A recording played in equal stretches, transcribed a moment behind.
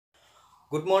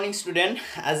Good morning student.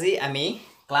 আজি আমি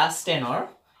class 10 ৰ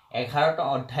 11টা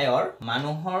অধ্যায়ৰ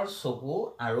মানুহৰ চকু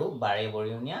আৰু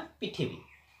বাৰেবৰণীয়া পৃথিৱী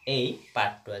এই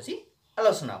পাঠটো আজি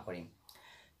আলোচনা কৰিম।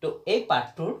 তো এই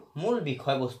পাঠটোৰ মূল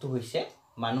বিষয়বস্তু হৈছে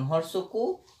মানুহৰ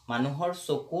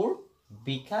চকুৰ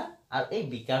বিকাৰ আৰু এই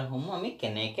বিকাৰসমূহ আমি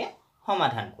কেনেকৈ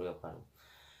সমাধান কৰিব পাৰোঁ।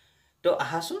 তো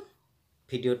আহাচোন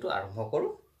ভিডিঅ'টো আৰম্ভ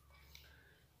কৰোঁ।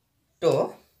 তো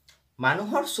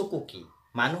মানুহৰ চকু কি?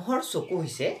 মানুহৰ চকু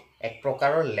হৈছে এক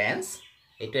প্ৰকাৰৰ লেন্স।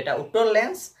 এইটো এটা উত্তল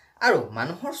লেন্স আৰু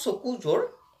মানুহৰ চকুযোৰ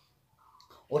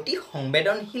অতি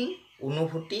সংবেদনশীল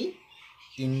অনুভূতি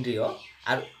ইন্দ্ৰিয়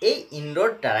আৰু এই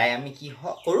ইন্দ্ৰিয়ৰ দ্বাৰাই আমি কি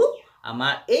কৰোঁ,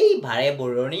 আমাৰ এই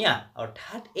বাৰেবৰণীয়া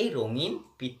অৰ্থাৎ এই ৰঙীন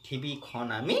পৃথিৱীখন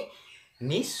আমি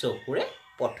নিজ চকুৰে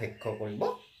প্ৰত্যক্ষ কৰিব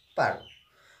পাৰোঁ।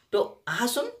 তো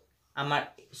আহাচোন আমাৰ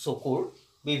চকুৰ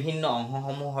বিভিন্ন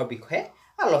অংশসমূহৰ বিষয়ে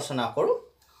আলোচনা কৰোঁ।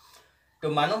 তো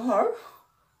মানুহৰ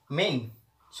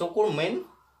চকুৰ মেইন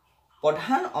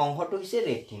প্ৰধান অংশটো হৈছে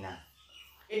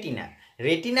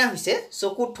ৰেটিনা হৈছে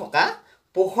চকুত থকা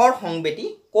পোহৰ সংবেদী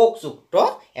কোষযুক্ত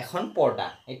এখন পৰ্দা।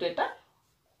 এইটো এটা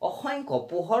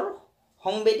পোহৰ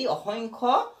সংবেদী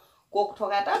অসংখ্য কোষ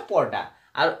থকা এটা পৰ্দা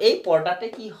আৰু এই পৰ্দাতে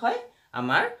কি হয়,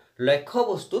 আমাৰ লক্ষ্য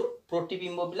বস্তুৰ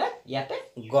প্ৰতিবিম্ববিলাক ইয়াতে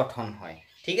গঠন হয়।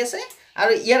 ঠিক আছে,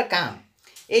 আৰু ইয়াৰ কাম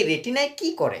এই ৰেটিনাই কি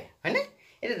কৰে হয়নে?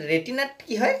 ৰেটিনাত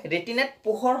কি হয়, ৰেটিনাত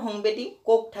পোহৰ সংবেদী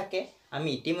কোষ থাকে, আমি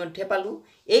ইতিমধ্যে পালোঁ।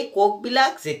 এই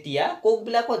কোষবিলাকত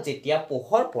যেতিয়া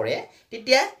পোহৰ পৰে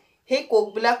তেতিয়া সেই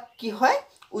কোষবিলাক কি হয়,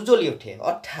 উজ্বলি উঠে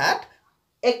অৰ্থাৎ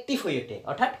এক্টিভ হৈ উঠে,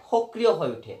 অৰ্থাৎ সক্ৰিয় হৈ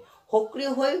উঠে।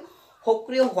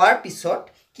 সক্ৰিয় হোৱাৰ পিছত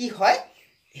কি হয়,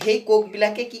 সেই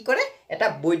কোষবিলাকে কি কৰে, এটা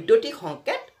বৈদ্যুতিক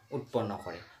সংকেত উৎপন্ন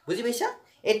কৰে। বুজি পাইছা?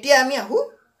 এতিয়া আমি আহোঁ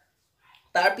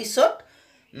তাৰপিছত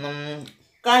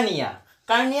কাৰ্নিয়া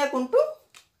কোনটো?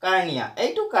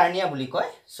 এইটো কাৰ্নিয়া বুলি কয়।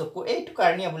 চকু এইটো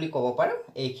কাৰ্নিয়া বুলি ক'ব পাৰোঁ।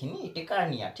 এইটো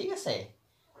কাৰ্নিয়া। ঠিক আছে,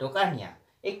 তো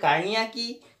এই কাৰ্নিয়া কি?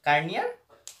 কাৰ্নিয়াৰ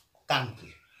কাম কি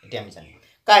এতিয়া আমি জানিম।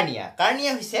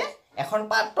 কাৰ্নিয়া হৈছে এখন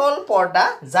পাতল পৰ্দা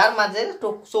যাৰ মাজেৰে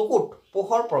চকুত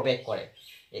পোহৰ প্ৰৱেশ কৰে।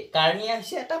 এই কাৰ্নিয়া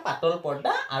হৈছে এটা পাতল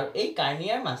পৰ্দা আৰু এই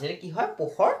কাৰ্নিয়াৰ মাজেৰে কি হয়,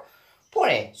 পোহৰ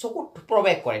পৰে, চকুত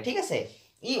প্ৰৱেশ কৰে। ঠিক আছে,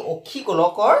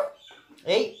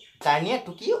 এই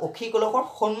কাৰ্নিয়াটো কি, অক্ষিগোলকৰ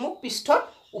সন্মুখ পৃষ্ঠত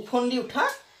উফন্দি উঠা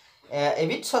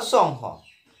এবিধ স্বচ্ছ অংশ।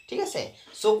 ঠিক আছে,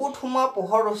 চকুত সোমোৱা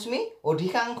পোহৰ ৰশ্মি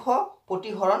অধিকাংশ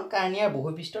প্ৰতিসৰণ কাৰ্নিয়াৰ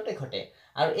বহিঃপৃষ্ঠতে ঘটে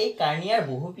আৰু এই কাৰ্নিয়াৰ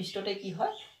বহিঃপৃষ্ঠতে কি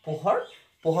হয়,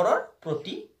 পোহৰৰ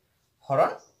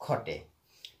প্ৰতিসৰণ ঘটে।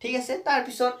 ঠিক আছে,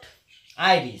 তাৰপিছত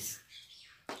আইৰিছ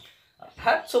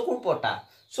অৰ্থাৎ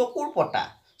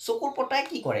চকুৰ পতাই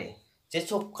কি কৰে, যে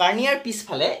কাৰ্নিয়াৰ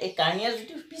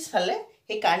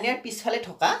পিছফালে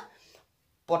থকা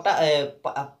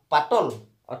পাতল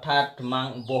অৰ্থাৎ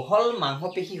বহল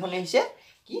মাংসপেশীখনে হৈছে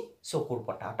কি, চকুৰ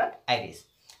পতা অৰ্থাৎ আইৰিছ।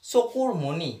 চকুৰ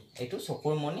মণি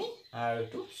আৰু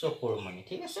এইটো চকুৰ মণি।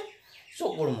 ঠিক আছে,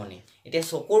 চকুৰ মণি। এতিয়া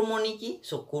চকুৰ মণি কি?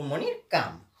 চকুৰ মণিৰ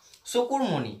কাম। চকুৰ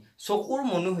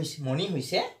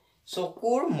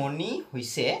মণি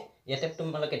হৈছে ইয়াতে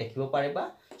তোমালোকে দেখিব পাৰিবা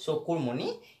চকুৰ মণি।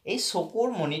 এই চকুৰ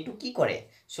মণিটো কি কৰে?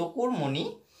 চকুৰ মণি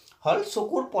হ'ল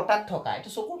চকুৰ পতাত থকা, এইটো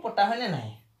চকুৰ পতা হয়নে নাই,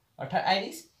 অৰ্থাৎ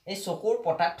আইৰিছ। এই চকুৰ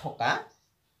পতাত থকা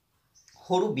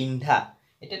সৰু বিন্ধা,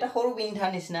 এইটো এটা সৰু বিন্ধাৰ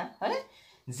নিচিনা হয়নে,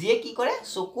 যিয়ে কি কৰে,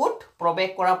 চকুত প্ৰৱেশ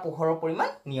কৰা পোহৰৰ পৰিমাণ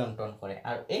নিয়ন্ত্ৰণ কৰে।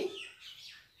 আৰু এই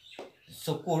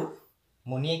চকুৰ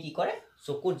মণিয়ে কি কৰে,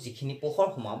 চকুত যিখিনি পোহৰ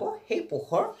সোমাব সেই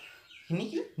পোহৰখিনি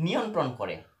কি নিয়ন্ত্ৰণ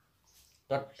কৰে,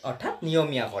 অৰ্থাৎ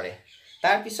নিয়মীয়া কৰে।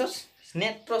 তাৰপিছত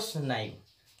নেত্ৰস্নায়ু,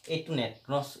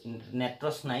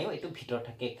 এইটো ভিতৰত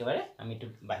থাকে একেবাৰে, আমি এইটো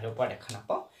বাহিৰৰ পৰা দেখা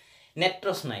নাপাওঁ।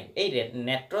 এই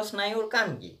নেত্ৰস্নায়ুৰ কাম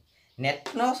কি?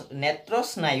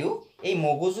 নেত্ৰস্নায়ু এই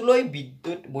মগজুলৈ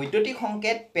বৈদ্যুতিক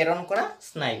সংকেত প্ৰেৰণ কৰা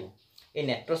স্নায়ু। এই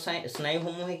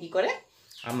স্নায়ুসমূহে কি কৰে,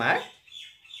 আমাৰ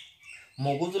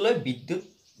মগজুলৈ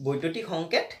বৈদ্যুতিক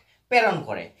সংকেত প্ৰেৰণ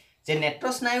কৰে। যে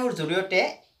নেত্ৰস্নায়ুৰ জৰিয়তে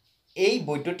এই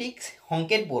বৈদ্যুতিক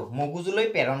সংকেতবোৰ মগজুলৈ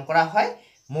প্ৰেৰণ কৰা হয়।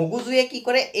 মগজুৱে কি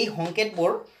কৰে, এই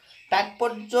সংকেতবোৰ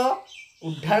তাৎপৰ্য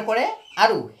উদ্ধাৰ কৰে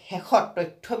আৰু শেষত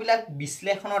তথ্যবিলাক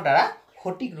বিশ্লেষণৰ দ্বাৰা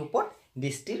সঠিক ৰূপত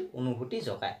দৃষ্টিৰ অনুভূতি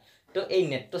জগায়। তো এই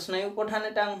নেত্ৰস্নায়ু প্ৰধান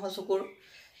এটা অংশ চকুৰ।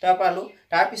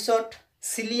 তাৰপিছত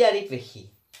চিলিয়াৰী পেশী,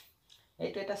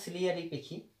 এইটো এটা চিলিয়াৰী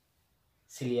পেশী।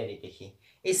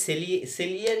 এই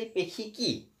চিলিয়াৰী পেশী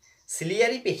কি?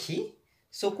 চিলিয়াৰী পেশী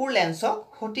চকুৰ লেন্সক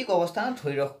সঠিক অৱস্থানত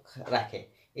ধৰি ৰাখে।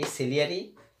 এই চিলিয়াৰী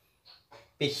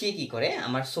পেশীয়ে কি কৰে,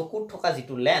 আমাৰ চকুত থকা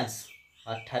যিটো লেন্স,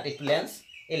 অৰ্থাৎ এইটো লেন্স,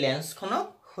 এই লেন্সখনক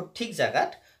সঠিক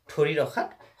জাগাত ধৰি ৰখাত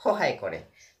সহায় কৰে।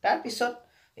 তাৰপিছত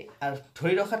আৰু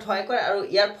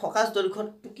ইয়াৰ ফকাছ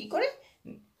দৈৰ্ঘ্যটো কি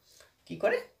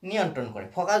কৰে নিয়ন্ত্ৰণ কৰে,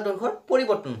 ফকাছ দৈৰ্ঘ্যৰ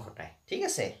পৰিৱৰ্তন ঘটায়। ঠিক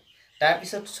আছে,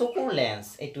 তাৰপিছত চকুৰ লেন্স,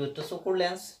 এইটো চকুৰ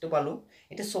লেন্সটো পালোঁ।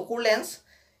 এতিয়া চকুৰ লেন্স,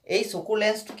 এই চকুৰ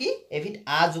লেন্সটো কি এবিধ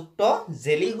আযুক্ত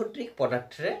জেলি সদৃশ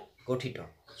পদাৰ্থৰে গঠিত।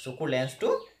 চকুৰ লেন্সটো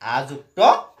আযুক্ত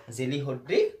জেলি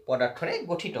সদৃশ পদাৰ্থৰে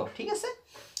গঠিত, ঠিক আছে।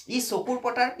 ই চকুৰ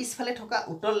পতাৰ পিছফালে থকা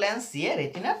উত্তল লেন্স যিয়ে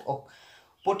ৰেটিনাত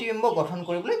প্ৰতিবিম্ব গঠন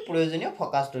কৰিবলৈ প্ৰয়োজনীয়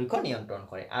ফকাছ দৈৰ্ঘ্য নিয়ন্ত্ৰণ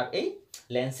কৰে। আৰু এই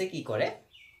লেন্সে কি কৰে,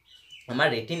 আমাৰ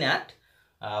ৰেটিনাত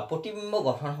প্ৰতিবিম্ব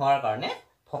গঠন হোৱাৰ কাৰণে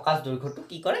ফকাছ দৈৰ্ঘ্যটো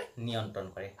কি কৰে, নিয়ন্ত্ৰণ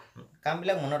কৰে।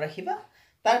 কামবিলাক মনত ৰাখিবা।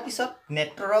 তাৰপিছত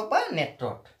নেত্ৰৰস বা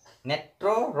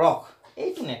নেত্ৰৰস,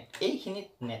 এইখিনিত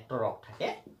নেত্ৰৰস থাকে,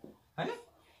 হয়নে?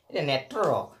 এতিয়া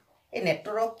নেত্ৰৰস, এই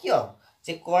নেত্ৰৰস কিয়,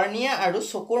 যে কৰ্ণিয়া আৰু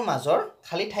চকুৰ মাজৰ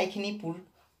খালী ঠাইখিনি পূৰ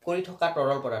কৰি থকা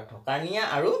তৰল পদাৰ্থ। কাৰ্নিয়া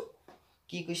আৰু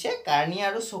কি কৈছে, কাৰ্নিয়া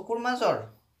আৰু চকুৰ মাজৰ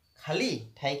খালী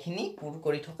ঠাইখিনি পূৰ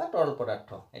কৰি থকা তৰল পদাৰ্থ,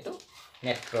 এইটো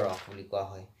নেত্ৰৰস বুলি কোৱা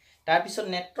হয়। তাৰপিছত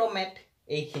নেত্ৰমেট,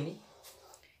 এইখিনি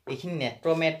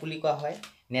নেত্ৰমেট বুলি কোৱা হয়।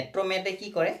 নেত্ৰমেটে কি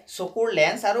কৰে, চকুৰ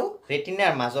লেন্স আৰু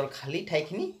ৰেটিনাৰ মাজৰ খালী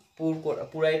ঠাইখিনি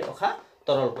পূৰাই ৰখা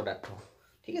তৰল পদাৰ্থ,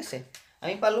 ঠিক আছে,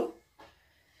 আমি পালোঁ।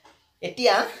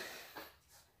 এতিয়া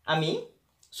আমি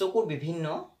চকুৰ বিভিন্ন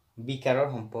বিকাৰৰ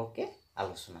সম্পৰ্কে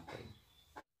আলোচনা কৰিম।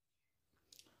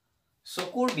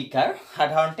 চকুৰ বিকাৰ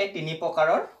সাধাৰণতে 3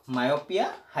 প্ৰকাৰৰ: মায়োপিয়া,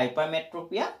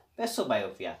 হাইপাৰমেট্ৰোপিয়া,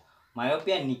 পেচোবায়োপিয়া।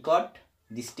 মায়োপিয়া নিকট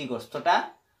দৃষ্টিগ্ৰস্ততা,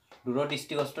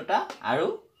 দূৰদৃষ্টিগ্ৰস্ততা আৰু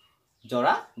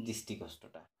জৰা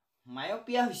দৃষ্টিগ্ৰস্ততা।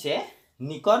 মায়োপিয়া হৈছে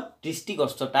নিকট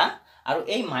দৃষ্টিগ্ৰস্ততা। আৰু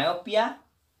এই মায়োপিয়া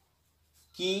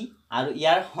কি আৰু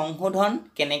ইয়াৰ সংশোধন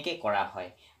কেনেকৈ কৰা হয়?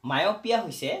 মায়োপিয়া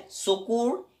হৈছে চকুৰ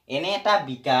এনে এটা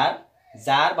বিকাৰ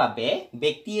যাৰ বাবে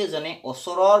ব্যক্তি এজনে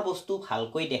ওচৰৰ বস্তু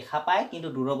ভালকৈ দেখা পায় কিন্তু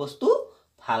দূৰৰ বস্তু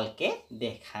ভালকে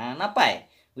দেখা নাপায়।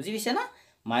 বুজি পাইছে না?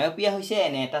 মায়োপিয়া হৈছে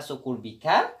এনে এটা চকুৰ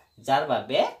বিকাৰ যাৰ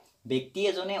বাবে ব্যক্তি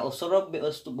এজনে ওচৰৰ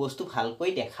বস্তু ভালকৈ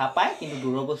দেখা পায় কিন্তু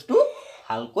দূৰৰ বস্তু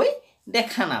ভালকৈ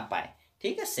দেখা নাপায়,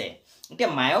 ঠিক আছে। এতিয়া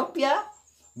মায়োপিয়া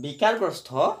বিকাৰগ্ৰস্ত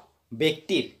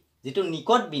ব্যক্তিৰ যিটো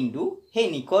নিকট বিন্দু, সেই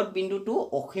নিকট বিন্দুটো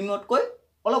অসীমতকৈ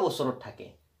অলপ ওচৰত থাকে।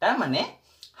 তাৰমানে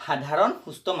সাধাৰণ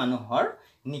সুস্থ মানুহৰ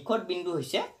নিকট বিন্দু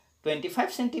হৈছে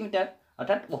 25 সেণ্টিমিটাৰ,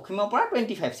 অৰ্থাৎ অসীমৰ পৰা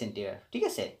 25 সেণ্টিমিটাৰ, ঠিক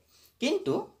আছে।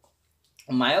 কিন্তু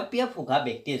মায়োপিয়া ভোগা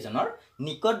ব্যক্তি এজনৰ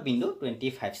নিকট বিন্দু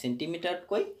 25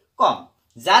 সেণ্টিমিটাৰতকৈ কম,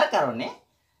 যাৰ কাৰণে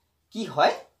কি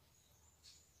হয়,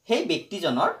 সেই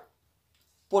ব্যক্তিজনৰ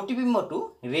প্ৰতিবিম্বটো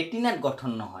ৰেটিনাত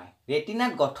গঠন নহয়।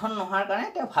 ৰেটিনাত গঠন নোহোৱাৰ কাৰণে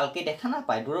তেওঁ ভালকৈ দেখা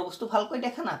নাপায়, দূৰৰ বস্তু ভালকৈ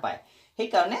দেখা নাপায়।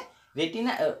 সেইকাৰণে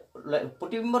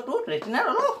প্ৰতিবিম্বটো ৰেটিনাৰ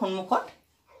অলপ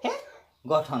সন্মুখতহে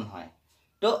গঠন হয়।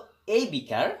 তো এই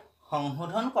বিকাৰ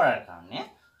সংশোধন কৰাৰ কাৰণে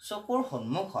চকুৰ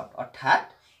সন্মুখত, অৰ্থাৎ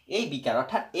এই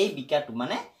বিকাৰটো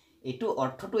মানে এইটো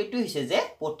অৰ্থটো এইটো হৈছে যে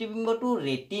প্ৰতিবিম্বটো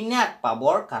ৰেটিনাত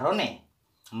পাবৰ কাৰণে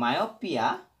মায়োপিয়া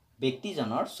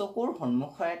ব্যক্তিজনৰ চকুৰ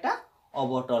সন্মুখৰ এটা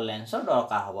অৱতল লেন্সৰ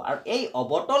দৰকাৰ হ'ব। আৰু এই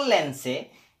অৱতল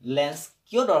লেন্স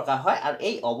কিয় দৰকাৰ হয়, আৰু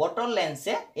এই অৱতল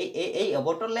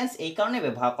লেন্স এই কাৰণে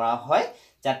ব্যৱহাৰ কৰা হয়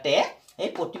যাতে এই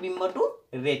প্ৰতিবিম্বটো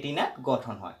ৰেটিনাত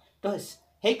গঠন হয়। তো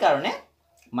সেইকাৰণে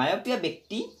মায়োপিয়া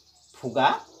ব্যক্তি ভোগা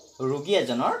ৰোগী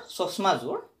এজনৰ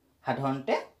চশমাযোৰ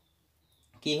সাধাৰণতে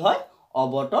কি হয়,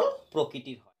 অৱতল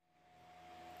প্ৰকৃতিৰ হয়।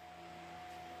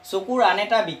 চকুৰ আন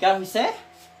এটা বিকাৰ হৈছে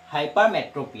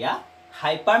হাইপাৰমেট্ৰোপিয়া।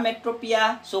 হাইপাৰমেট্ৰোপিয়া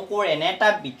চকুৰ এনে এটা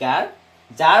বিকাৰ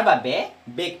যাৰ বাবে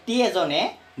ব্যক্তি এজনে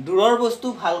দূৰৰ বস্তু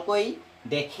ভালকৈ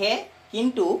দেখে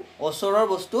কিন্তু ওচৰৰ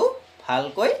বস্তু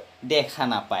ভালকৈ দেখা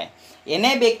নাপায়।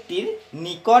 এনে ব্যক্তিৰ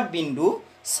নিকট বিন্দু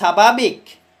স্বাভাৱিক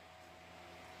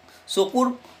চকুৰ,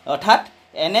 অৰ্থাৎ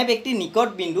এনে ব্যক্তিৰ নিকট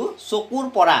বিন্দু চকুৰ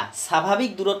পৰা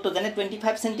স্বাভাৱিক দূৰত্ব যেনে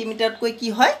 25 সেণ্টিমিটাৰতকৈ কি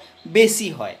হয়, বেছি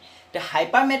হয়। তো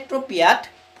হাইপাৰমেট্ৰোপিয়াত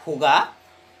ভোগা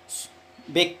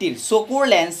ব্যক্তিৰ চকুৰ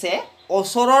লেন্সে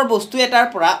ওচৰৰ বস্তু এটাৰ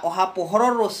পৰা অহা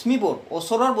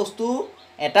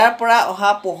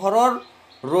পোহৰৰ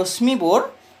ৰশ্মিবোৰ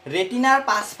ৰেটিনাৰ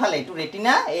পাছফালে,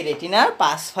 ৰেটিনাৰ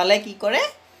পাছফালে কি কৰে,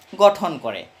 গঠন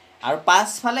কৰে। আৰু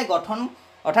পাছফালে গঠন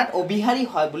অৰ্থাৎ অবিহাৰী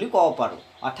হয় বুলি ক'ব পাৰোঁ।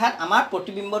 অৰ্থাৎ আমাৰ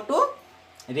প্ৰতিবিম্বটো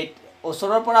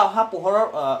ওচৰৰ পৰা অহা পোহৰৰ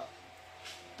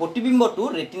প্ৰতিবিম্বটো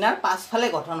ৰেটিনাৰ পাছফালে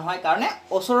গঠন হয় কাৰণে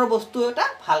ওচৰৰ বস্তু এটা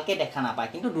ভালকৈ দেখা নাপায়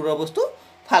কিন্তু দূৰৰ বস্তু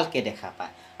ভালকৈ দেখা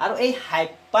পায়। আৰু এই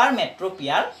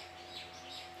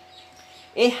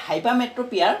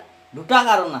হাইপাৰমেট্ৰোপিয়াৰ দুটা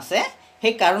কাৰণ আছে।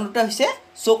 সেই কাৰণ দুটা হৈছে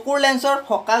চকুৰ লেন্সৰ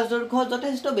ফকাছ দৈৰ্ঘ্য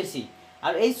যথেষ্ট বেছি,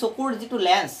 আৰু এই চকুৰ যিটো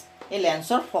লেন্স, এই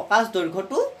লেন্সৰ ফকাছ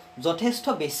দৈৰ্ঘ্যটো যথেষ্ট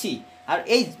বেছি। আৰু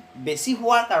এই বেছি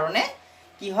হোৱাৰ কাৰণে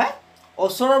কি হয়,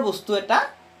 ওচৰৰ বস্তু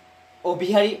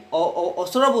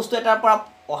এটাৰ পৰা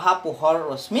অহা পোহৰ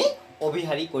ৰশ্মি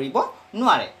অভিহাৰী কৰিব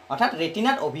নোৱাৰে, অৰ্থাৎ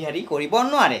ৰেটিনাত অভিহাৰী কৰিব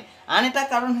নোৱাৰে। আন এটা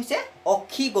কাৰণ হৈছে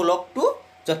অক্ষি গোলকটো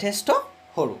যথেষ্ট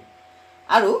সৰু।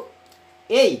 আৰু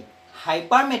এই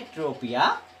হাইপাৰমেট্ৰপিয়া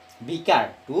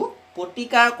বিকাৰটো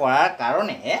প্ৰতিকাৰ কৰাৰ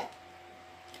কাৰণে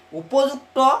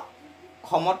উপযুক্ত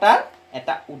ক্ষমতাৰ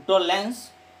এটা উত্তৰ লেন্স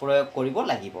প্ৰয়োগ কৰিব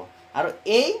লাগিব আৰু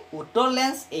এই উত্তৰ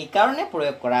লেন্স এই কাৰণে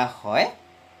প্ৰয়োগ কৰা হয়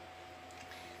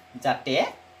যাতে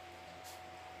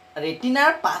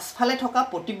ৰেটিনাৰ পাছফালে থকা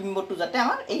প্ৰতিবিম্বটো যাতে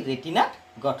আমাৰ এই ৰেটিনাত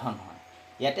গঠন হয়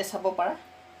ইয়াতে চাব পাৰা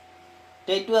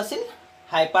তো এইটো আছিল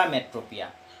হাইপাৰমেট্ৰপিয়া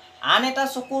আন এটা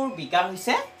চকুৰ বিকাৰ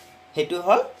হৈছে হেতু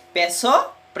হল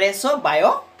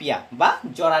প্ৰেছবায়োপিয়া বা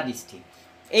জৰা দৃষ্টি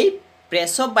এই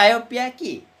প্ৰেছবায়োপিয়া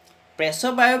কি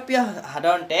প্ৰেছবায়োপিয়া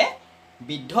সাধাৰণতে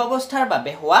বৃদ্ধ অৱস্থাৰ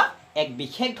বাবে হোৱা এক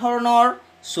বিশেষ ধৰণৰ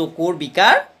চকুৰ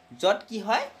বিকাৰ য'ত কি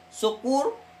হয়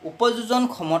চকুৰ উপযোজন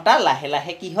ক্ষমতা লাহে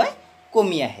লাহে কি হয়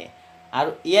কমি আহে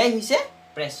আৰু এয়াই হৈছে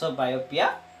প্ৰেছবায়োপিয়া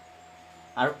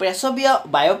আৰু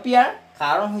প্ৰেছবায়োপিয়াৰ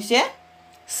কাৰণ হৈছে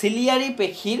চিলিয়াৰী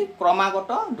পেশীৰ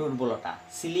ক্ৰমাগত দুৰ্বলতা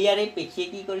চিলিয়াৰী পেশীয়ে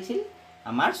কি কৰিছিল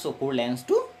আমাৰ চকুৰ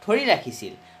লেন্সটো ধৰি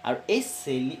ৰাখিছিল আৰু এই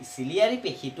চিলিয়াৰী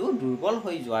পেশীটো দুৰ্বল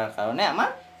হৈ যোৱাৰ কাৰণে আমাৰ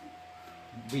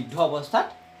বৃদ্ধ অৱস্থাত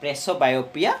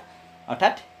প্ৰেছবায়োপিয়া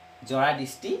অৰ্থাৎ জৰা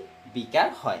দৃষ্টি বিকাৰ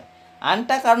হয় আন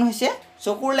এটা কাৰণ হৈছে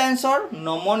চকুৰ লেন্সৰ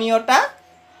নমনীয়তা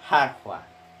হ্ৰাস হোৱা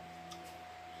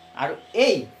আৰু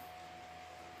এই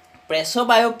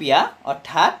প্ৰেছবায়োপিয়া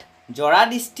অৰ্থাৎ জৰা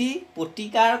দৃষ্টি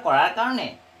প্ৰতিকাৰ কৰাৰ কাৰণে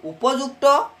উপযুক্ত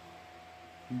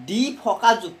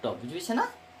দ্বিফকাযুক্ত বুজি পাইছে না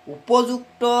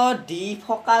উপযুক্ত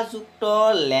দ্বিফকাযুক্ত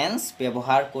লেন্স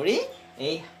ব্যৱহাৰ কৰি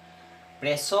এই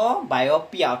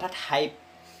প্ৰেছবায়োপিয়া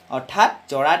অৰ্থাৎ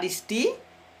জৰা দৃষ্টি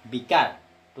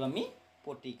বিকাৰটো আমি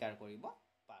প্ৰতিকাৰ কৰিব